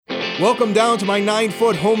Welcome down to my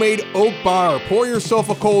 9-foot homemade oak bar. Pour yourself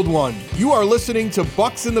a cold one. You are listening to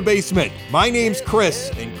Bucks in the Basement. My name's Chris,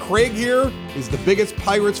 and Craig here is the biggest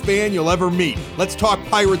Pirates fan you'll ever meet. Let's talk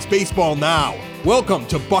Pirates baseball now. Welcome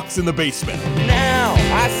to Bucks in the Basement. Now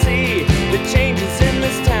I see the changes in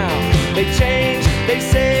this town. They change, they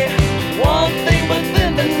say one thing, but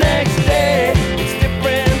then the next day it's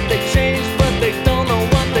different. They change, but they don't know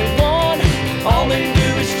what they want. All they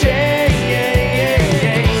do is change.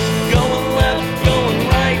 Going left, going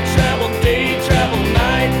right, travel day, travel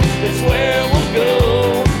night. That's where we'll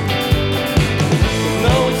go.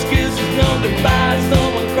 No excuses, no goodbyes, no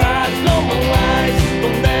one cries, no more lies.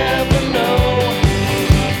 We'll never know.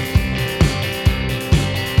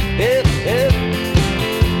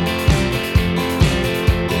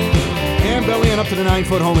 And bellying up to the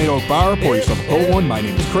 9-foot homemade oak bar. Pour yourself a cold one. My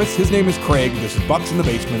name is Chris. His name is Craig. This is Bucks in the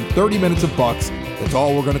Basement. 30 minutes of Bucks. That's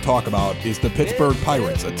all we're going to talk about is the Pittsburgh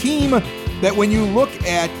Pirates. A team that when you look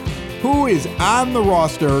at who is on the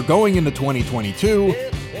roster going into 2022,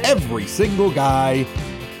 every single guy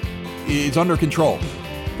is under control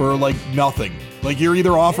for like nothing. Like you're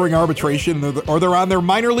either offering arbitration or they're on their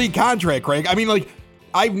minor league contract, Craig. I mean, like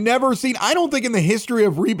I've never seen, I don't think in the history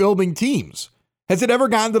of rebuilding teams has it ever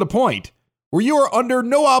gotten to the point where you are under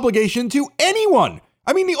no obligation to anyone.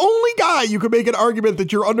 I mean, the only guy you could make an argument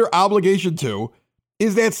that you're under obligation to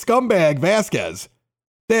is that scumbag Vasquez,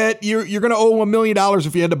 that you're going to owe him $1 million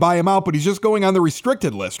if you had to buy him out, but he's just going on the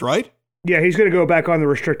restricted list, right? Yeah, he's going to go back on the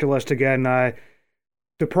restricted list again.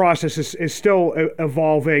 The process is still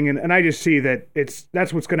evolving, and I just see that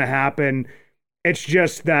that's what's going to happen. It's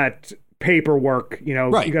just that paperwork, you know,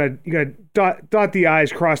 right. You got to dot the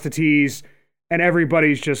I's, cross the T's, and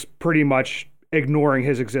everybody's just pretty much ignoring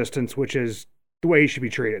his existence, which is the way he should be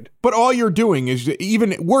treated. But all you're doing is,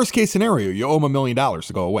 even worst case scenario, you owe him $1 million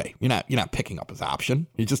to go away. You're not picking up his option.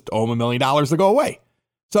 You just owe him $1 million to go away.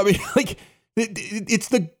 So I mean, like, it's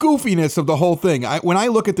the goofiness of the whole thing. When I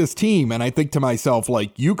look at this team and I think to myself,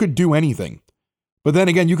 like, you could do anything, but then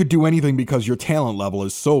again, you could do anything because your talent level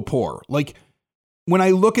is so poor. Like when I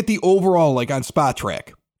look at the overall, like on Spot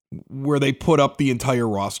Track, where they put up the entire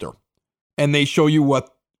roster and they show you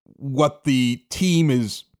what the team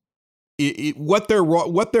is. What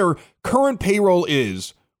their current payroll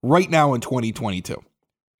is right now in 2022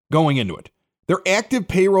 going into it. Their active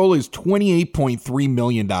payroll is $28.3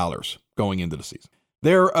 million going into the season.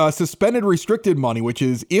 Their suspended restricted money, which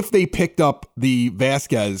is if they picked up the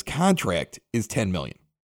Vasquez contract, is $10 million.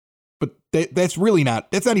 But that's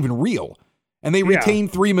not even real. And they retain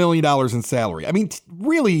 $3 million in salary. I mean,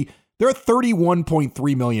 really, they're at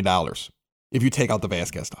 $31.3 million if you take out the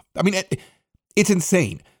Vasquez stuff. I mean, it's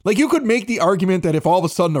insane. Like you could make the argument that if all of a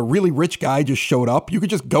sudden a really rich guy just showed up, you could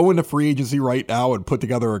just go into free agency right now and put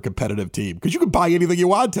together a competitive team because you could buy anything you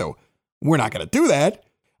want to. We're not going to do that.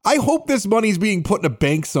 I hope this money's being put in a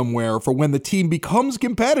bank somewhere for when the team becomes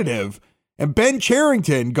competitive and Ben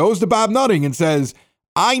Cherington goes to Bob Nutting and says,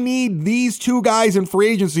 I need these two guys in free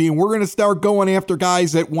agency and we're going to start going after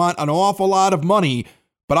guys that want an awful lot of money,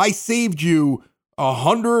 but I saved you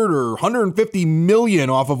 100 or 150 million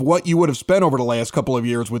off of what you would have spent over the last couple of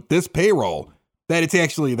years with this payroll, that it's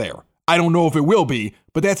actually there. I don't know if it will be,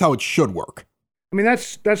 but that's how it should work. I mean,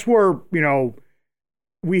 that's where, you know,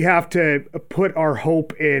 we have to put our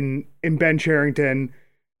hope in Ben Cherington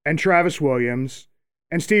and Travis Williams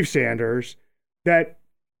and Steve Sanders, that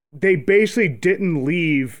they basically didn't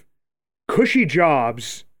leave cushy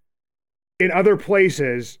jobs in other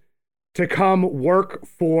places to come work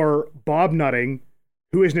for Bob Nutting,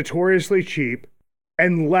 who is notoriously cheap,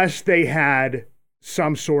 unless they had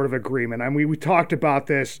some sort of agreement. I mean, we talked about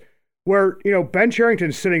this where, you know, Ben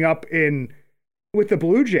Cherington's sitting up with the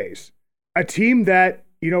Blue Jays, a team that,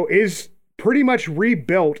 you know, is pretty much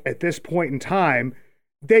rebuilt at this point in time.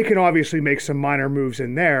 They can obviously make some minor moves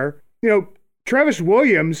in there. You know, Travis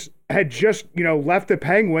Williams had just, you know, left the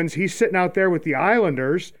Penguins. He's sitting out there with the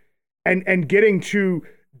Islanders and getting to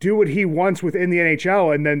do what he wants within the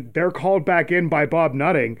NHL, and then they're called back in by Bob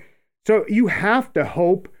Nutting. So you have to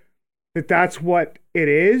hope that that's what it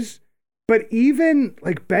is. But even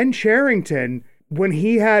like Ben Cherington, when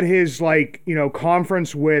he had his like, you know,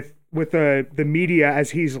 conference with the media as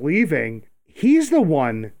he's leaving, he's the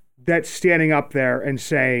one that's standing up there and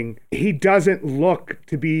saying he doesn't look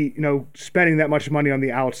to be, you know, spending that much money on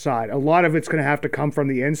the outside. A lot of it's going to have to come from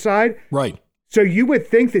the inside. Right. So you would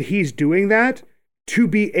think that he's doing that to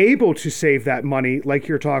be able to save that money, like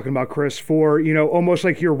you're talking about, Chris, for, you know, almost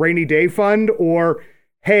like your rainy day fund, or,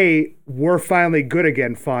 hey, we're finally good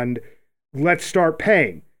again fund. Let's start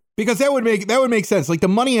paying. Because that would make sense. Like the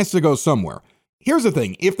money has to go somewhere. Here's the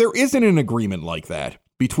thing. If there isn't an agreement like that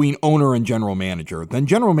between owner and general manager, then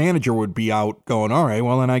general manager would be out going, all right,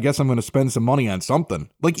 well, then I guess I'm going to spend some money on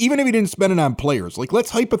something. Like, even if he didn't spend it on players, like,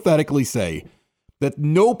 let's hypothetically say that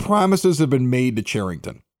no promises have been made to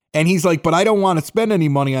Cherington. And he's like, but I don't want to spend any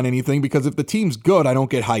money on anything because if the team's good, I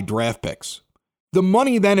don't get high draft picks. The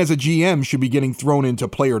money then as a GM should be getting thrown into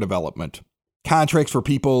player development. Contracts for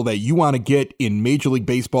people that you want to get in Major League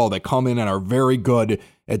Baseball that come in and are very good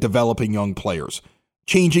at developing young players.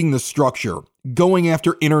 Changing the structure, going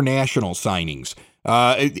after international signings,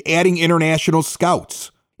 adding international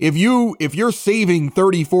scouts. If you're saving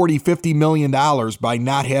 $30, $40, $50 million by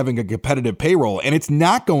not having a competitive payroll, and it's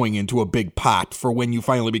not going into a big pot for when you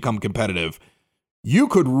finally become competitive, you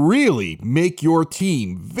could really make your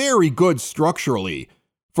team very good structurally,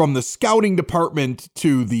 from the scouting department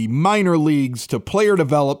to the minor leagues to player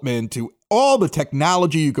development to all the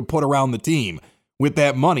technology you could put around the team with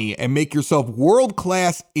that money and make yourself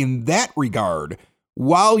world-class in that regard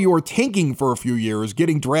while you're tanking for a few years,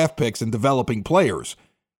 getting draft picks and developing players.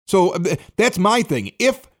 So that's my thing.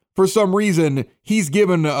 If for some reason he's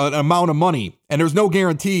given an amount of money and there's no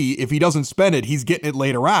guarantee if he doesn't spend it, he's getting it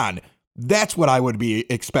later on, that's what I would be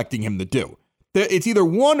expecting him to do. It's either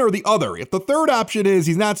one or the other. If the third option is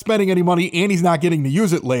he's not spending any money and he's not getting to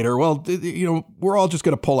use it later, well, we're all just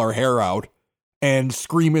going to pull our hair out and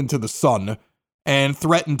scream into the sun and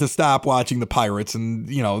threaten to stop watching the Pirates. And,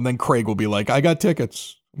 and then Craig will be like, I got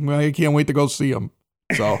tickets. I can't wait to go see them.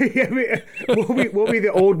 So we'll be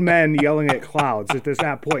the old men yelling at clouds at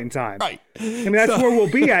that point in time. Right. I mean, that's where we'll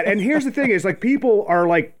be at. And here's the thing is, like, people are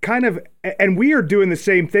like kind of, and we are doing the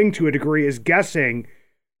same thing to a degree, is guessing,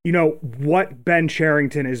 what Ben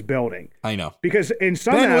Cherington is building. I know. Because in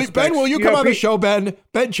some aspects... Ben, will you come on the show, Ben?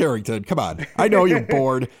 Ben Cherington, come on. I know you're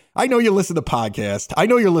bored. I know you listen to podcasts. I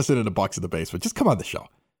know you're listening to Bucks in the Basement. Just come on the show.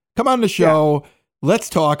 Come on the show. Yeah. Let's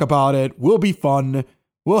talk about it. We'll be fun.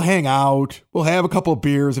 We'll hang out. We'll have a couple of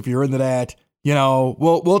beers if you're into that.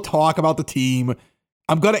 We'll talk about the team.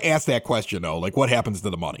 I'm going to ask that question, though. Like, what happens to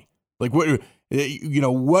the money? Like, where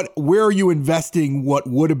are you investing what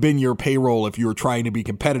would have been your payroll if you were trying to be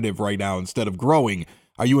competitive right now instead of growing?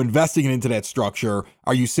 Are you investing it into that structure?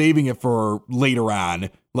 Are you saving it for later on?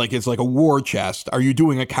 Like, it's like a war chest. Are you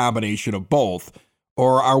doing a combination of both?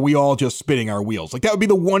 Or are we all just spinning our wheels? Like, that would be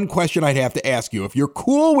the one question I'd have to ask you. If you're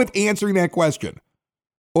cool with answering that question,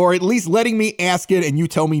 or at least letting me ask it and you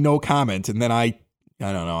tell me no comment, and then I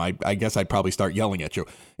don't know, I guess I'd probably start yelling at you.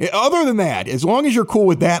 Other than that, as long as you're cool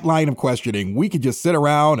with that line of questioning, we could just sit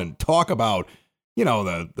around and talk about,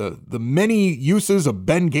 the many uses of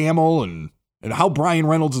Ben Gamel and how Brian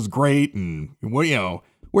Reynolds is great, and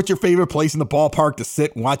what's your favorite place in the ballpark to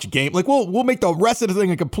sit and watch a game. Like, we'll make the rest of the thing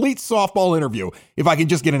a complete softball interview if I can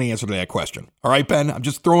just get an answer to that question. All right, Ben, I'm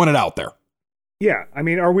just throwing it out there. Yeah, I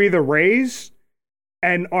mean, are we the Rays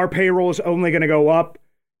and our payroll is only going to go up?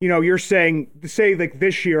 You're saying, say, like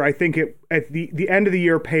this year, I think at the end of the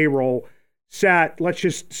year payroll sat, let's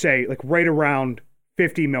just say, like right around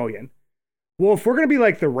 50 million. Well, if we're going to be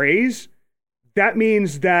like the Rays, that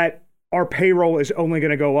means that our payroll is only going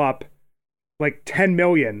to go up like 10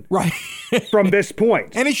 million right from this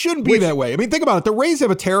point. And it shouldn't be that way. I mean, think about it. The Rays have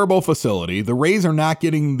a terrible facility. The Rays are not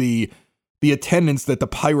getting the attendance that the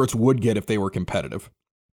Pirates would get if they were competitive.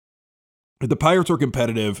 If the Pirates were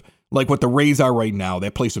competitive, like what the Rays are right now,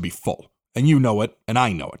 that place would be full. And you know it, and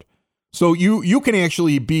I know it. So you can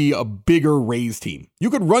actually be a bigger Rays team. You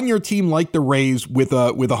could run your team like the Rays with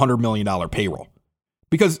a $100 million payroll.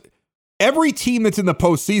 Because every team that's in the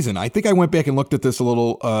postseason, I think I went back and looked at this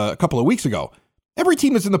a couple of weeks ago. Every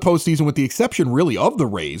team that's in the postseason, with the exception really of the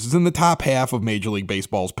Rays, is in the top half of Major League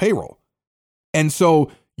Baseball's payroll. And so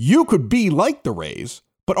you could be like the Rays,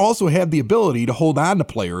 but also have the ability to hold on to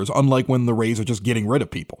players, unlike when the Rays are just getting rid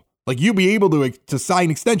of people. Like, you'll be able to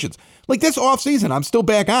sign extensions. Like this offseason, I'm still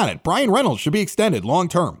back on it. Brian Reynolds should be extended long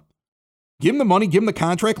term. Give him the money, give him the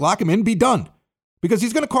contract, lock him in, be done. Because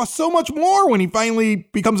he's going to cost so much more when he finally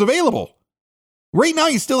becomes available. Right now,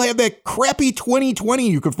 you still have that crappy 2020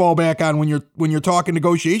 you could fall back on when you're talking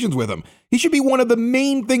negotiations with him. He should be one of the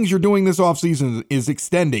main things you're doing this offseason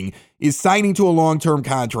is signing to a long-term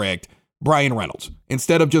contract, Brian Reynolds,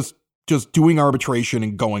 instead of just doing arbitration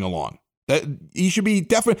and going along. That he should be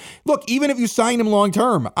definitely. Look, even if you sign him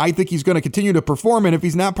long-term, I think he's going to continue to perform. And if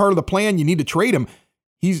he's not part of the plan, you need to trade him.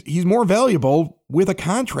 He's more valuable with a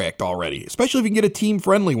contract already, especially if you can get a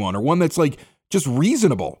team-friendly one or one that's like just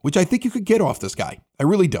reasonable, which I think you could get off this guy. I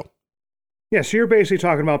really do. Yeah, so you're basically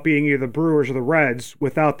talking about being either the Brewers or the Reds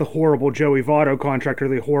without the horrible Joey Votto contract or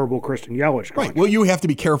the horrible Christian Yelich contract. Right. Well, you have to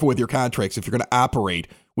be careful with your contracts if you're going to operate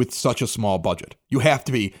with such a small budget. You have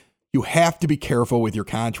to be careful with your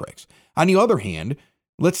contracts. On the other hand,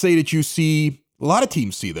 let's say that you see, a lot of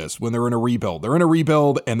teams see this when they're in a rebuild. They're in a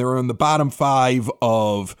rebuild and they're in the bottom 5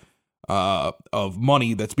 of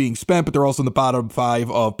money that's being spent, but they're also in the bottom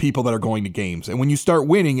 5 of people that are going to games. And when you start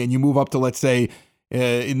winning and you move up to, let's say,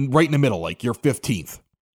 right in the middle, like you're 15th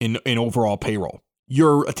in overall payroll,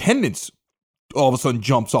 your attendance all of a sudden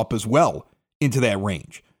jumps up as well into that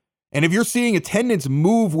range. And if you're seeing attendance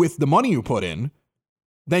move with the money you put in,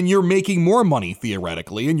 then you're making more money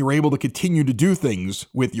theoretically, and you're able to continue to do things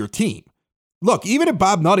with your team. Look, even if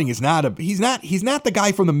Bob Nutting is he's not the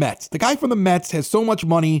guy from the Mets. The guy from the Mets has so much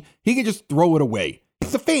money, he can just throw it away.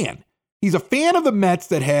 He's a fan. He's a fan of the Mets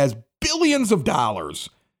that has billions of dollars,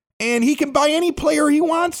 and he can buy any player he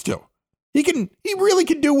wants to. He really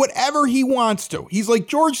can do whatever he wants to. He's like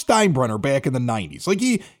George Steinbrenner back in the 90s. Like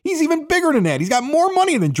he's even bigger than that. He's got more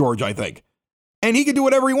money than George, I think. And he can do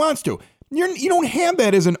whatever he wants to. You don't have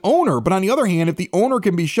that as an owner, but on the other hand, if the owner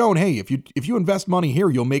can be shown, hey, if you invest money here,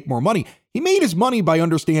 you'll make more money. He made his money by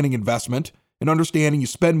understanding investment and understanding you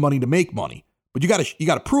spend money to make money, but you got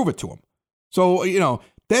to prove it to him. So,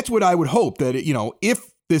 that's what I would hope that,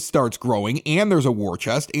 if this starts growing and there's a war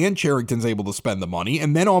chest and Cherington's able to spend the money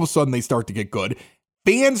and then all of a sudden they start to get good,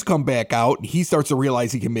 fans come back out and he starts to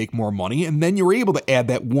realize he can make more money. And then you're able to add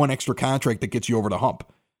that one extra contract that gets you over the hump.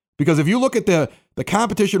 Because if you look at the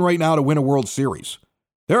competition right now to win a World Series,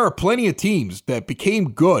 there are plenty of teams that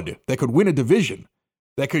became good, that could win a division,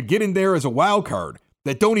 that could get in there as a wild card,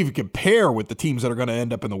 that don't even compare with the teams that are going to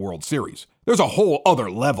end up in the World Series. There's a whole other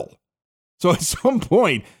level. So at some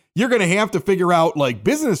point, you're going to have to figure out, like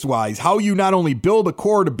business-wise, how you not only build a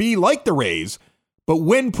core to be like the Rays, but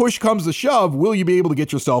when push comes to shove, will you be able to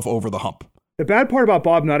get yourself over the hump? The bad part about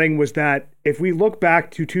Bob Nutting was that if we look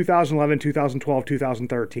back to 2011, 2012,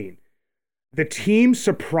 2013, the team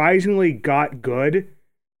surprisingly got good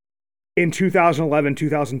in 2011,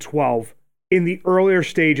 2012 in the earlier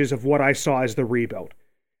stages of what I saw as the rebuild.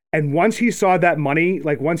 And once he saw that money,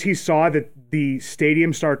 like once he saw that the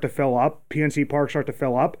stadium start to fill up, PNC Park start to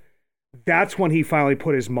fill up, that's when he finally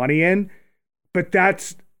put his money in. But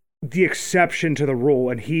that's the exception to the rule.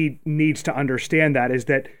 And he needs to understand that, is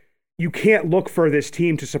that you can't look for this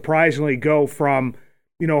team to surprisingly go from,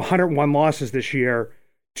 101 losses this year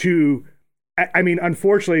to, I mean,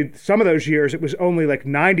 unfortunately, some of those years it was only like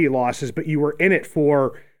 90 losses, but you were in it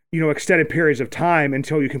for, extended periods of time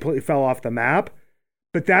until you completely fell off the map.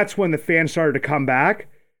 But that's when the fans started to come back.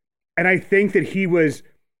 And I think that he was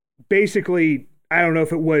basically, I don't know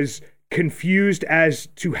if it was confused as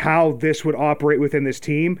to how this would operate within this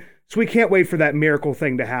team. So we can't wait for that miracle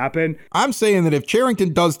thing to happen. I'm saying that if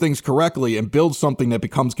Cherington does things correctly and builds something that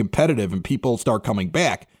becomes competitive and people start coming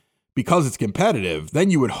back because it's competitive,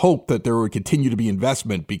 then you would hope that there would continue to be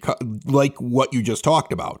investment, because, like what you just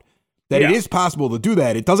talked about. That It is possible to do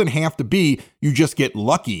that. It doesn't have to be you just get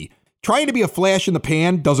lucky. Trying to be a flash in the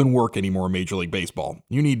pan doesn't work anymore in Major League Baseball.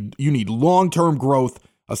 You need long-term growth,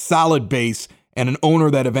 a solid base, and an owner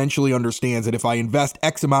that eventually understands that if I invest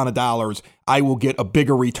X amount of dollars, I will get a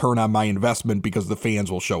bigger return on my investment because the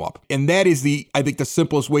fans will show up. And that is I think the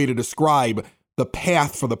simplest way to describe the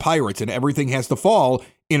path for the Pirates, and everything has to fall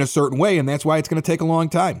in a certain way, and that's why it's going to take a long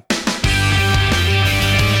time.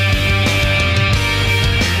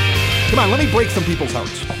 Come on, let me break some people's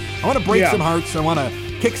hearts. I want to break some hearts. I want to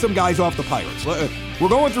kick some guys off the Pirates. We're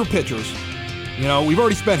going through pitchers. We've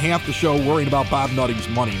already spent half the show worrying about Bob Nutting's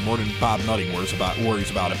money more than Bob Nutting worries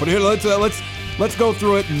about it. But here, let's go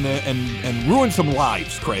through it and ruin some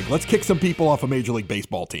lives, Craig. Let's kick some people off a Major League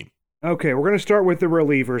Baseball team. Okay, we're going to start with the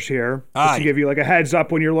relievers here, just to give you like a heads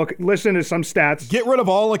up when you're listen to some stats. Get rid of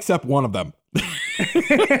all except one of them.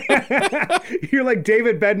 You're like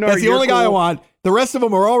David Bednar. That's the only guy I want. The rest of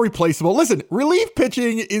them are all replaceable. Listen, relief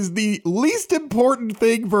pitching is the least important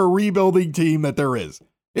thing for a rebuilding team that there is.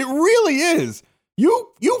 It really is.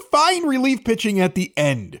 You find relief pitching at the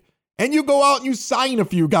end, and you go out and you sign a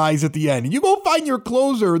few guys at the end, and you go find your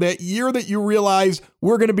closer that year that you realize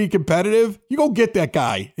we're going to be competitive. You go get that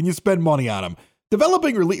guy, and you spend money on him.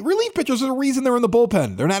 Developing relief pitchers are the reason they're in the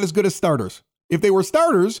bullpen. They're not as good as starters. If they were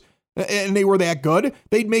starters and they were that good,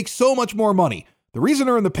 they'd make so much more money. The reason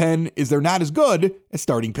they're in the pen is they're not as good as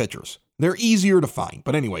starting pitchers. They're easier to find.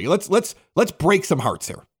 But anyway, let's break some hearts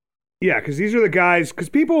here. Yeah, because these are the guys, because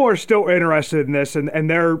people are still interested in this, and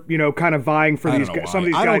they're, kind of vying for some of these guys.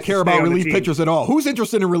 I don't care about relief pitchers at all. Who's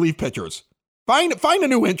interested in relief pitchers? Find a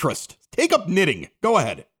new interest. Take up knitting. Go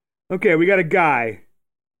ahead. Okay, we got a guy,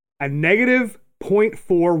 a negative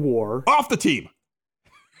 .4 WAR. Off the team.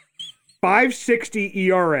 5.60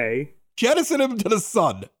 ERA. Jettison him to the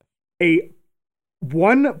sun. A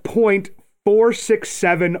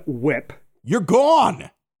 1.467 WHIP. You're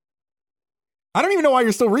gone. I don't even know why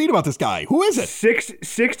you're still reading about this guy. Who is it? 60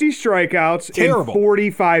 strikeouts Terrible. in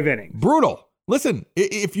 45 innings. Brutal. Listen,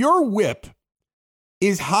 if your whip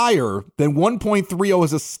is higher than 1.30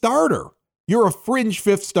 as a starter, you're a fringe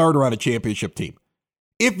fifth starter on a championship team.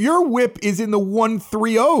 If your whip is in the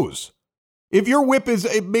 1.30s, if your whip is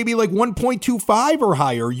maybe like 1.25 or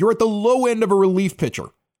higher, you're at the low end of a relief pitcher.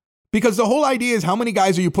 Because the whole idea is how many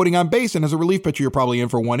guys are you putting on base? And as a relief pitcher, you're probably in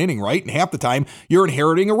for one inning, right? And half the time, you're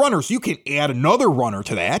inheriting a runner. So you can add another runner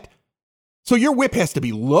to that. So your whip has to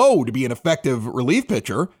be low to be an effective relief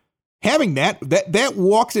pitcher. Having that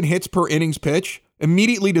walks and hits per innings pitch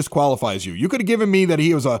immediately disqualifies you. You could have given me that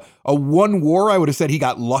he was a 1 WAR. I would have said he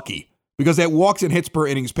got lucky. Because that walks and hits per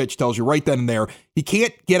innings pitch tells you right then and there, he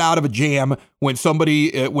can't get out of a jam when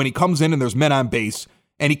he comes in and there's men on base.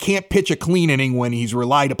 And he can't pitch a clean inning when he's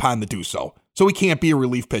relied upon to do so. So he can't be a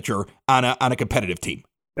relief pitcher on a competitive team.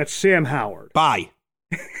 That's Sam Howard. Bye.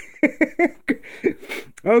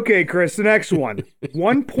 Okay, Chris, the next one.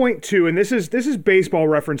 1.2, and this is Baseball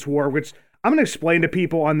Reference WAR, which I'm going to explain to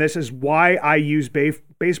people on this is why I use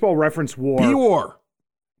Baseball Reference WAR. B-WAR.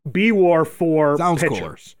 B-WAR for Sounds pitchers.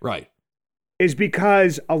 cooler. Right. Is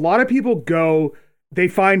because a lot of people they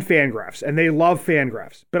find Fangraphs, and they love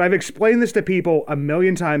Fangraphs. But I've explained this to people a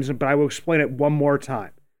million times, but I will explain it one more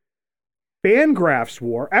time. Fangraphs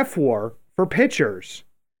WAR, F-WAR, for pitchers,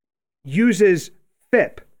 uses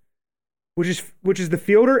FIP, which is the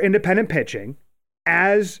fielder independent pitching,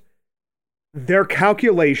 as their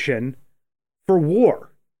calculation for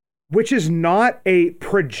WAR, which is not a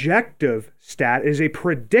projective stat. It is a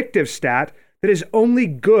predictive stat that is only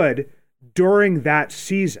good during that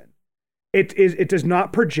season. It does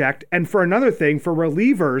not project. And for another thing, for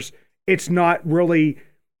relievers, it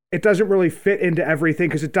doesn't really fit into everything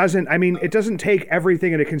because it doesn't take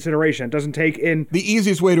everything into consideration. It doesn't take in. The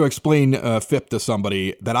easiest way to explain FIP to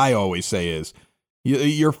somebody that I always say is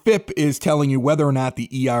your FIP is telling you whether or not the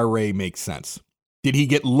ERA makes sense. Did he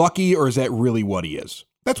get lucky or is that really what he is?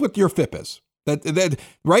 That's what your FIP is. That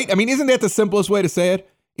right? I mean, isn't that the simplest way to say it?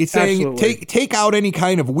 It's saying take out any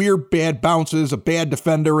kind of weird bad bounces, a bad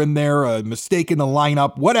defender in there, a mistake in the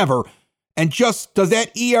lineup, whatever, and just does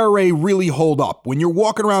that ERA really hold up? When you're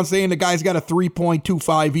walking around saying the guy's got a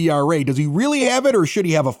 3.25 ERA, does he really have it or should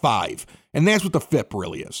he have a 5? And that's what the FIP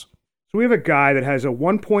really is. So we have a guy that has a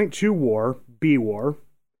 1.2 WAR, B-WAR.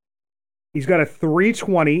 He's got a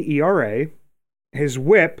 3.20 ERA. His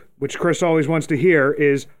whip, which Chris always wants to hear,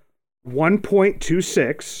 is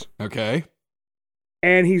 1.26. Okay.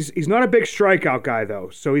 And he's not a big strikeout guy though.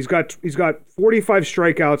 So he's got 45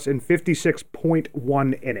 strikeouts in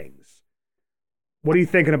 56.1 innings. What are you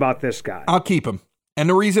thinking about this guy? I'll keep him. And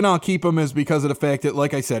the reason I'll keep him is because of the fact that,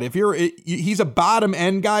 like I said, he's a bottom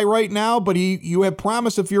end guy right now, but you have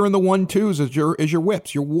promise if you're in the 1-2s as your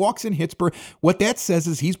whips, your walks and hits per. What that says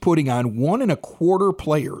is he's putting on 1.25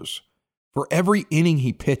 players for every inning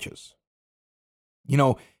he pitches. You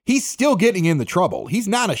know, he's still getting in the trouble. He's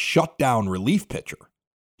not a shutdown relief pitcher.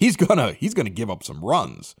 He's gonna give up some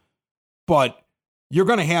runs, but you're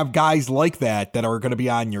going to have guys like that are going to be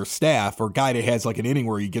on your staff, or a guy that has like an inning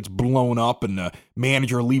where he gets blown up and the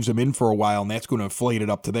manager leaves him in for a while, and that's going to inflate it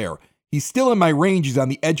up to there. He's still in my range. He's on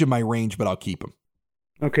the edge of my range, but I'll keep him.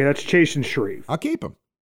 Okay, that's Chasen Shreve. I'll keep him.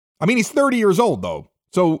 I mean, he's 30 years old, though.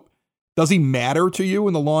 So does he matter to you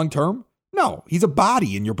in the long term? No, he's a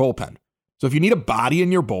body in your bullpen. So if you need a body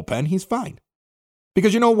in your bullpen, he's fine.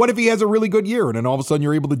 Because, you know, what if he has a really good year and then all of a sudden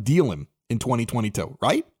you're able to deal him in 2022,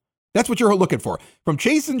 right? That's what you're looking for. From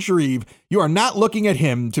Chasen Shreve, you are not looking at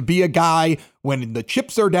him to be a guy when the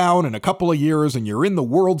chips are down in a couple of years and you're in the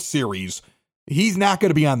World Series. He's not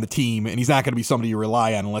going to be on the team, and he's not going to be somebody you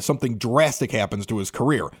rely on unless something drastic happens to his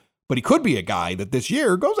career. But he could be a guy that this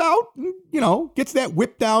year goes out and, you know, gets that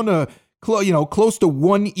whip down to, close to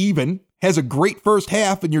 1 even, has a great first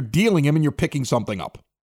half, and you're dealing him and you're picking something up.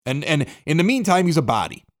 And in the meantime, he's a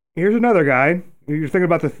body. Here's another guy. You're thinking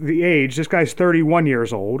about the age. This guy's 31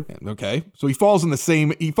 years old. Okay, so he falls in the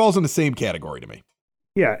same category to me.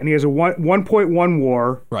 Yeah, and he has a 1.1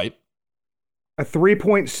 WAR, right? A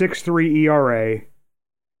 3.63 ERA,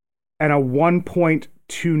 and a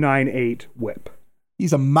 1.298 WHIP.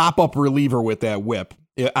 He's a mop-up reliever with that WHIP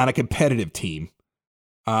on a competitive team.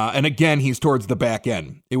 And again, he's towards the back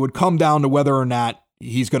end. It would come down to whether or not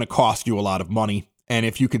he's going to cost you a lot of money. And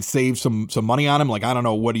if you could save some money on him, like I don't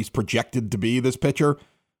know what he's projected to be, this pitcher,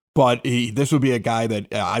 but this would be a guy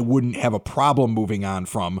that I wouldn't have a problem moving on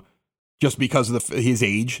from just because of his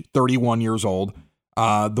age, 31 years old.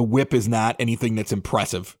 The WHIP is not anything that's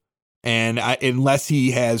impressive. And unless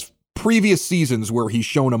he has previous seasons where he's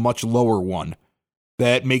shown a much lower one,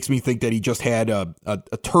 that makes me think that he just had a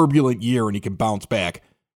turbulent year and he can bounce back,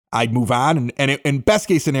 I'd move on. And in best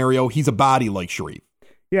case scenario, he's a body like Sharif.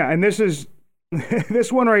 Yeah, and this is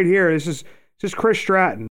this one right here. This is Chris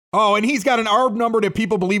Stratton. Oh, and he's got an ARB number that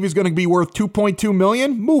people believe is going to be worth $2.2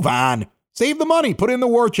 million. Move on. Save the money. Put it in the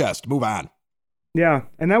war chest. Move on. Yeah,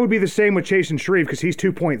 and that would be the same with Chasen Shreve because he's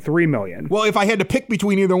 $2.3 million. Well, if I had to pick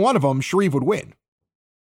between either one of them, Shreve would win.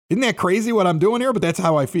 Isn't that crazy what I'm doing here? But that's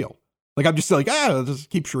how I feel. Like, I'm just like, I'll just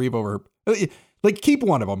keep Shreve over. Like, keep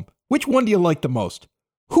one of them. Which one do you like the most?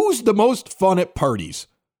 Who's the most fun at parties?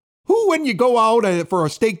 Who, when you go out for a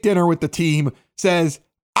steak dinner with the team, says,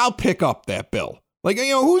 I'll pick up that bill? Like,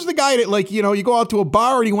 who's the guy that, like, you go out to a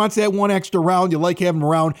bar and he wants that one extra round. You like having him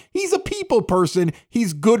around. He's a people person.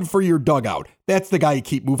 He's good for your dugout. That's the guy you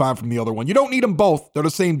keep. Move on from the other one. You don't need them both. They're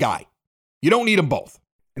the same guy. You don't need them both.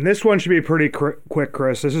 And this one should be pretty quick,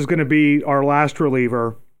 Chris. This is going to be our last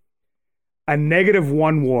reliever. A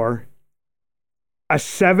 -1 WAR. A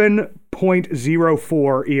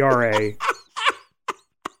 7.04 ERA.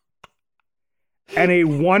 And a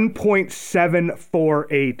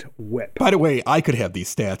 1.748 whip. By the way, I could have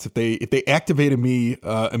these stats if they activated me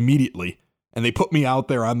immediately and they put me out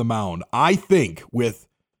there on the mound. I think with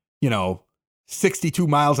 62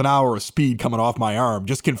 miles an hour of speed coming off my arm,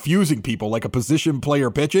 just confusing people like a position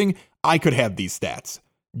player pitching, I could have these stats.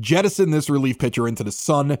 Jettison this relief pitcher into the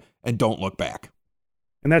sun and don't look back.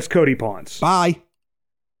 And that's Cody Ponce. Bye.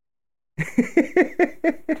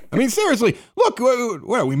 I mean, seriously, look,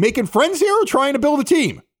 what are we making friends here or trying to build a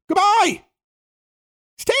team? Goodbye.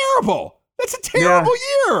 It's terrible. That's a terrible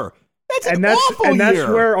year. That's an awful year. And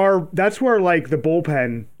that's where like the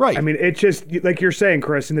bullpen, right? I mean, it just, like you're saying,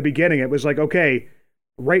 Chris, in the beginning, it was like, okay,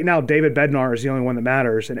 right now David Bednar is the only one that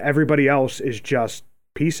matters and everybody else is just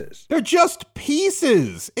pieces. They're just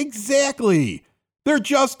pieces. Exactly. They're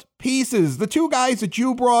just pieces. The two guys that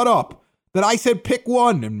you brought up, that I said pick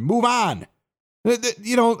one and move on.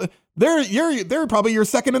 They're probably your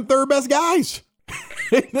second and third best guys.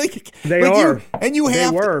 They are. And you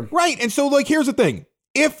have to, right. And so, like, here's the thing.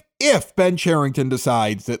 If Ben Cherington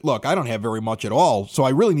decides that, look, I don't have very much at all, so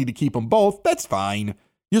I really need to keep them both, that's fine.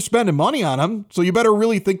 You're spending money on them, so you better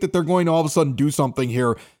really think that they're going to all of a sudden do something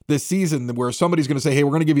here this season where somebody's going to say, hey,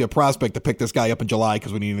 we're going to give you a prospect to pick this guy up in July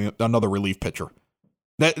because we need another relief pitcher.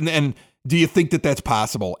 And do you think that that's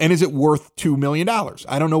possible? And is it worth $2 million?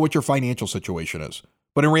 I don't know what your financial situation is.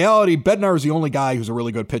 But in reality, Bednar is the only guy who's a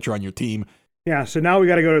really good pitcher on your team. Yeah, so now we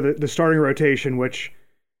got to go to the starting rotation, which,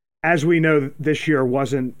 as we know, this year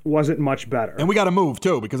wasn't much better. And we got to move,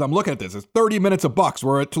 too, because I'm looking at this. It's 30 minutes of Bucks.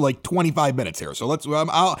 We're at like 25 minutes here. So let's.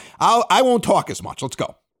 I won't talk as much. Let's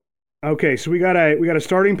go. Okay, so we got a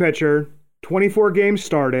starting pitcher, 24 games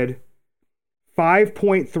started,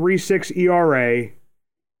 5.36 ERA,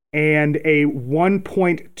 and a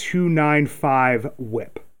 1.295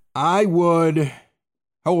 whip. I would.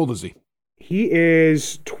 How old is he? He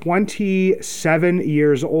is 27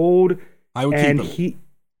 years old. I would keep him.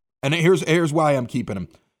 And here's why I'm keeping him.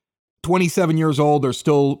 27 years old. There's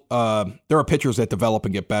still there are pitchers that develop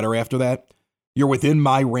and get better after that. You're within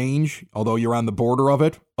my range, although you're on the border of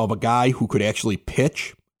it, of a guy who could actually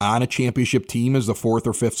pitch on a championship team as the fourth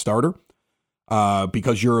or fifth starter,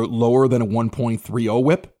 because you're lower than a 1.30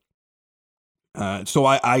 whip. So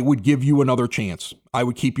I would give you another chance. I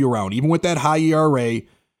would keep you around. Even with that high ERA,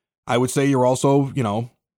 I would say you're also,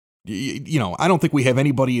 I don't think we have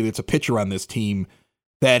anybody that's a pitcher on this team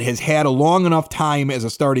that has had a long enough time as a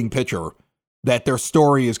starting pitcher that their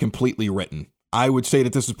story is completely written. I would say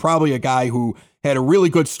that this is probably a guy who had a really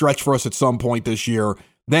good stretch for us at some point this year,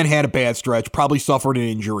 then had a bad stretch, probably suffered an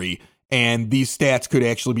injury, and these stats could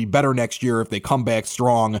actually be better next year if they come back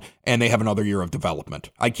strong and they have another year of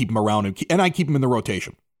development. I keep him around and I keep him in the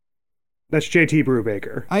rotation. That's JT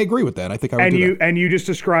Brubaker. I agree with that. I think I would do that. And you just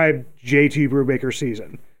described JT Brubaker's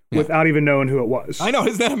season without even knowing who it was. I know.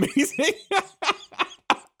 Isn't that amazing?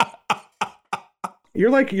 You're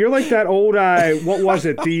like that old what was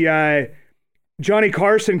it? The Johnny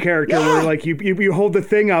Carson character where like you hold the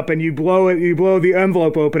thing up and you blow the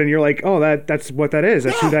envelope open and you're like, oh, that's what that is.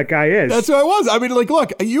 That's who that guy is. That's who I was. I mean, like,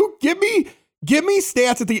 look, you give me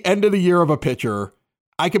stats at the end of the year of a pitcher.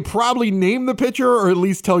 I could probably name the pitcher or at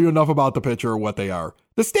least tell you enough about the pitcher or what they are.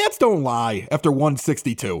 The stats don't lie after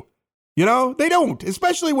 162. They don't,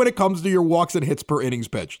 especially when it comes to your walks and hits per innings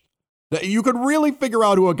pitched. You could really figure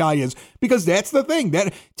out who a guy is because that's the thing.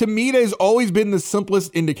 That, to me, that has always been the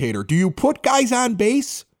simplest indicator. Do you put guys on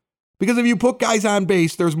base? Because if you put guys on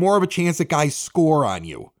base, there's more of a chance that guys score on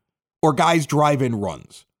you or guys drive in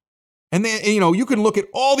runs. And then, you can look at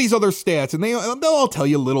all these other stats and they'll all tell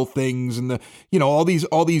you little things and all these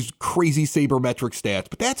crazy sabermetric stats.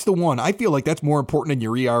 But that's the one. I feel like that's more important than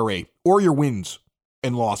your ERA or your wins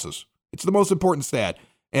and losses. It's the most important stat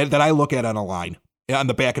that I look at on a line on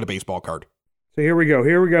the back of the baseball card. So here we go.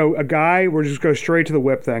 A guy, we'll just go straight to the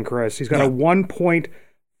whip then, Chris. He's got a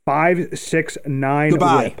 1.569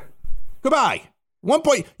 whip. Goodbye. 1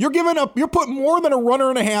 point. You're putting more than a runner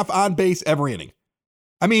and a half on base every inning.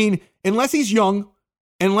 I mean, unless he's young,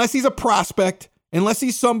 unless he's a prospect, unless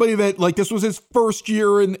he's somebody that, like, this was his first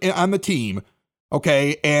year on the team,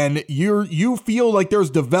 okay, and you feel like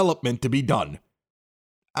there's development to be done,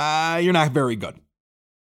 you're not very good.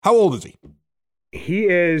 How old is he? He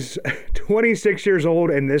is 26 years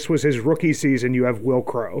old, and this was his rookie season. You have Will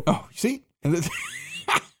Crowe. Oh, see?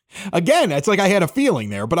 Again, it's like I had a feeling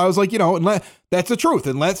there, but I was like, unless that's the truth,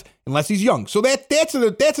 unless he's young. So that's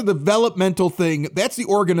a developmental thing. That's the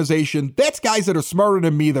organization. That's guys that are smarter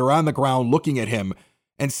than me. They're on the ground looking at him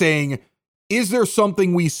and saying, is there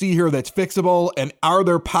something we see here that's fixable? And are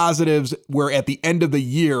there positives where at the end of the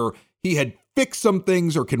year he had fixed some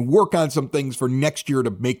things or can work on some things for next year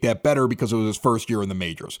to make that better because it was his first year in the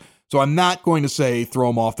majors? So I'm not going to say throw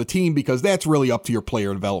him off the team because that's really up to your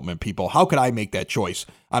player development people. How could I make that choice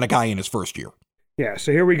on a guy in his first year? Yeah,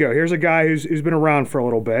 so here we go. Here's a guy who's been around for a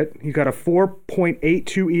little bit. He's got a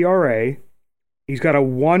 4.82 ERA. He's got a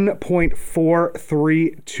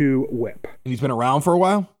 1.432 whip. And he's been around for a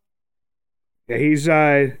while? Yeah, he's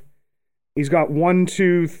got 1,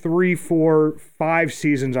 2, 3, 4, 5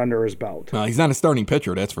 seasons under his belt. He's not a starting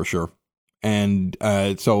pitcher, that's for sure. And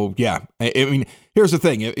so, yeah. I mean, here's the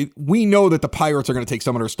thing. We know that the Pirates are going to take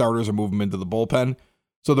some of their starters and move them into the bullpen.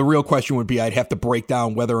 So the real question would be, I'd have to break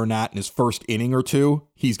down whether or not in his first inning or two,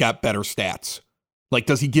 he's got better stats. Like,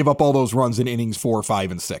 does he give up all those runs in innings 4,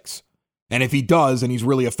 5, and 6? And if he does, and he's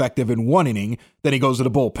really effective in one inning, then he goes to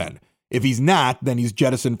the bullpen. If he's not, then he's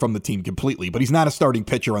jettisoned from the team completely. But he's not a starting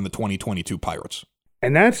pitcher on the 2022 Pirates.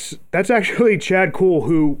 And that's actually Chad Kuhl,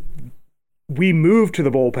 who we moved to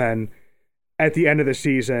the bullpen at the end of the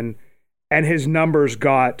season, and his numbers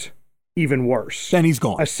got even worse. Then he's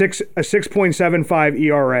gone. A 6.75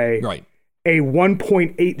 ERA, right? A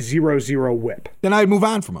 1.800 whip. Then I'd move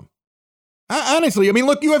on from him. Honestly, I mean,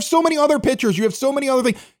 look, you have so many other pitchers. You have so many other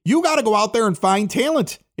things. You got to go out there and find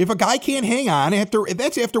talent. If a guy can't hang on after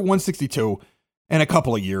 162 and a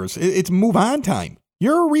couple of years, it's move on time.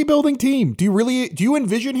 You're a rebuilding team. Do you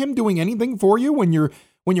envision him doing anything for you when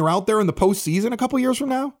you're out there in the postseason a couple of years from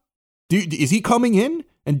now? Is he coming in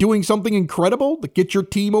and doing something incredible to get your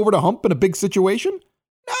team over the hump in a big situation?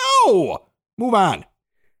 No. Move on.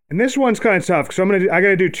 And this one's kind of tough because I got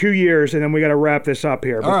to do 2 years and then we got to wrap this up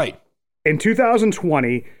here. All right. In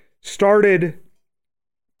 2020, started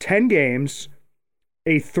 10 games,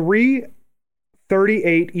 a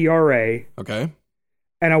 3.38 ERA, okay,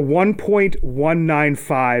 and a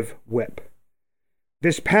 1.195 whip.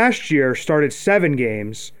 This past year, started 7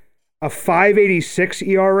 games, a 5.86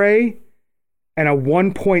 ERA, and a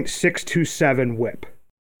 1.627 whip.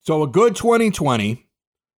 So a good 2020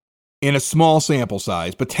 in a small sample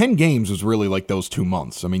size, but 10 games was really like those 2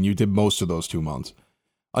 months. I mean, you did most of those 2 months.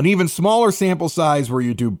 An even smaller sample size where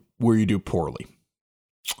you do poorly.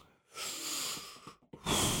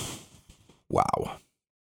 Wow.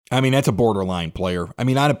 I mean, that's a borderline player. I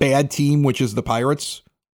mean, on a bad team, which is the Pirates,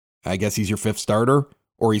 I guess he's your 5th starter,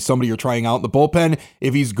 or he's somebody you're trying out in the bullpen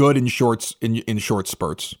if he's good in short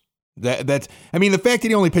spurts. That's I mean, the fact that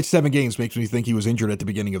he only pitched 7 games makes me think he was injured at the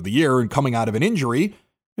beginning of the year, and coming out of an injury,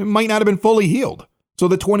 it might not have been fully healed. So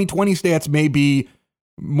the 2020 stats may be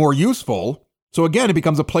more useful. So again, it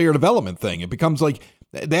becomes a player development thing. It becomes like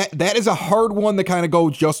that is a hard one to kind of go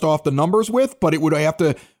just off the numbers with, but it would have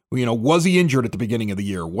to, was he injured at the beginning of the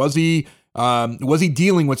year? Was he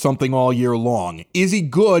dealing with something all year long? Is he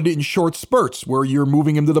good in short spurts where you're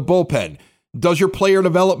moving him to the bullpen? Does your player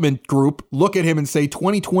development group look at him and say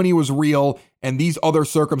 2020 was real and these other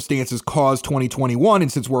circumstances caused 2021?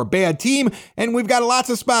 And since we're a bad team and we've got lots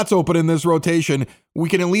of spots open in this rotation, we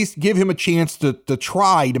can at least give him a chance to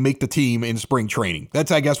try to make the team in spring training.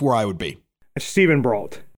 That's, I guess, where I would be. Steven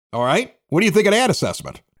Brault. All right. What do you think of that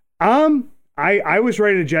assessment? I was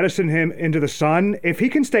ready to jettison him into the sun. If he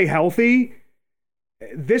can stay healthy,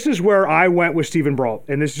 this is where I went with Steven Brault.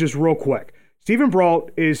 And this is just real quick. Steven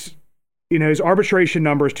Brault is, his arbitration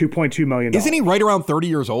number is $2.2 million. Isn't he right around 30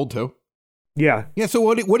 years old too? Yeah. Yeah. So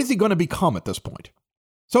what is he going to become at this point?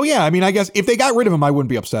 So yeah, I mean, I guess if they got rid of him, I wouldn't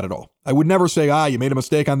be upset at all. I would never say, you made a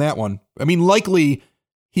mistake on that one. I mean, likely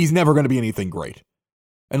he's never going to be anything great.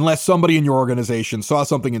 Unless somebody in your organization saw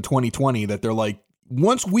something in 2020 that they're like,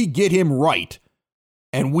 once we get him right,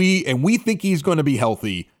 and we think he's going to be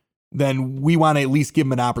healthy, then we want to at least give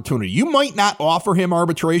him an opportunity. You might not offer him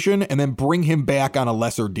arbitration and then bring him back on a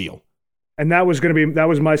lesser deal. And that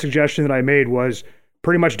was my suggestion that I made, was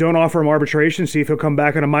pretty much don't offer him arbitration, see if he'll come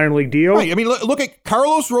back on a minor league deal. Right. I mean, look at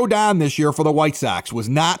Carlos Rodon this year for the White Sox was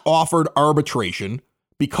not offered arbitration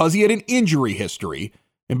because he had an injury history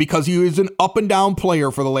and because he was an up and down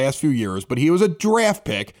player for the last few years, but he was a draft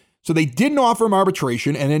pick. So they didn't offer him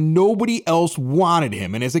arbitration, and then nobody else wanted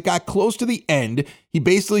him. And as it got close to the end, he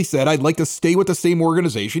basically said, I'd like to stay with the same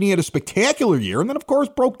organization. He had a spectacular year, and then, of course,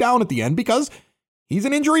 broke down at the end because he's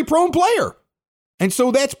an injury-prone player. And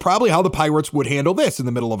so that's probably how the Pirates would handle this in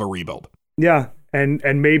the middle of a rebuild. Yeah,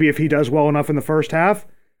 and maybe if he does well enough in the first half,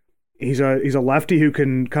 he's a lefty who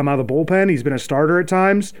can come out of the bullpen. He's been a starter at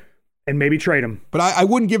times. And maybe trade him. But I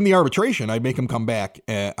wouldn't give him the arbitration. I'd make him come back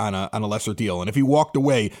on a lesser deal. And if he walked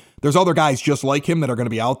away, there's other guys just like him that are going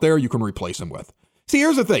to be out there you can replace him with. See,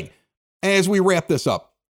 here's the thing. As we wrap this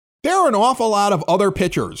up, there are an awful lot of other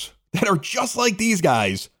pitchers that are just like these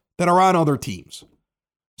guys that are on other teams.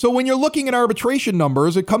 So when you're looking at arbitration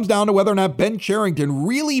numbers, it comes down to whether or not Ben Cherington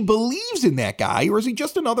really believes in that guy, or is he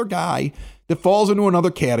just another guy that falls into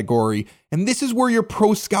another category? And this is where your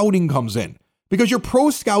pro scouting comes in. Because your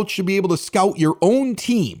pro scout should be able to scout your own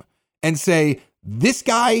team and say, this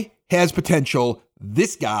guy has potential,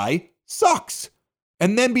 this guy sucks.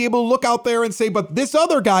 And then be able to look out there and say, but this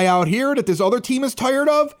other guy out here that this other team is tired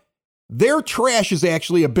of, their trash is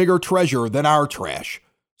actually a bigger treasure than our trash.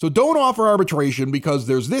 So don't offer arbitration because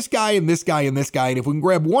there's this guy and this guy and this guy. And if we can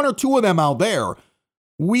grab one or two of them out there,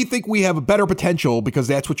 we think we have a better potential because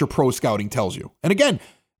that's what your pro scouting tells you. And again,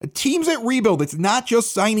 teams that rebuild, it's not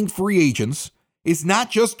just signing free agents. It's not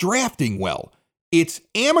just drafting well. It's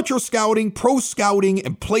amateur scouting, pro scouting,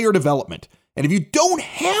 and player development. And if you don't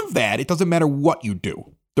have that, it doesn't matter what you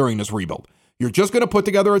do during this rebuild. You're just going to put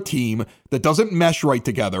together a team that doesn't mesh right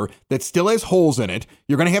together, that still has holes in it.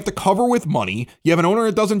 You're going to have to cover with money. You have an owner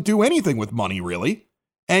that doesn't do anything with money, really.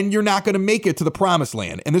 And you're not going to make it to the promised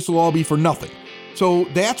land. And this will all be for nothing. So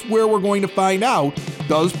that's where we're going to find out,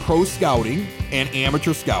 does pro scouting and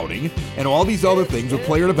amateur scouting and all these other things with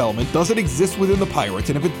player development, does it exist within the Pirates?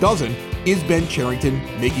 And if it doesn't, is Ben Cherington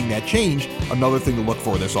making that change? Another thing to look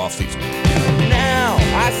for this offseason. Now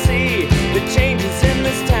I see the changes in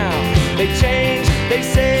this town.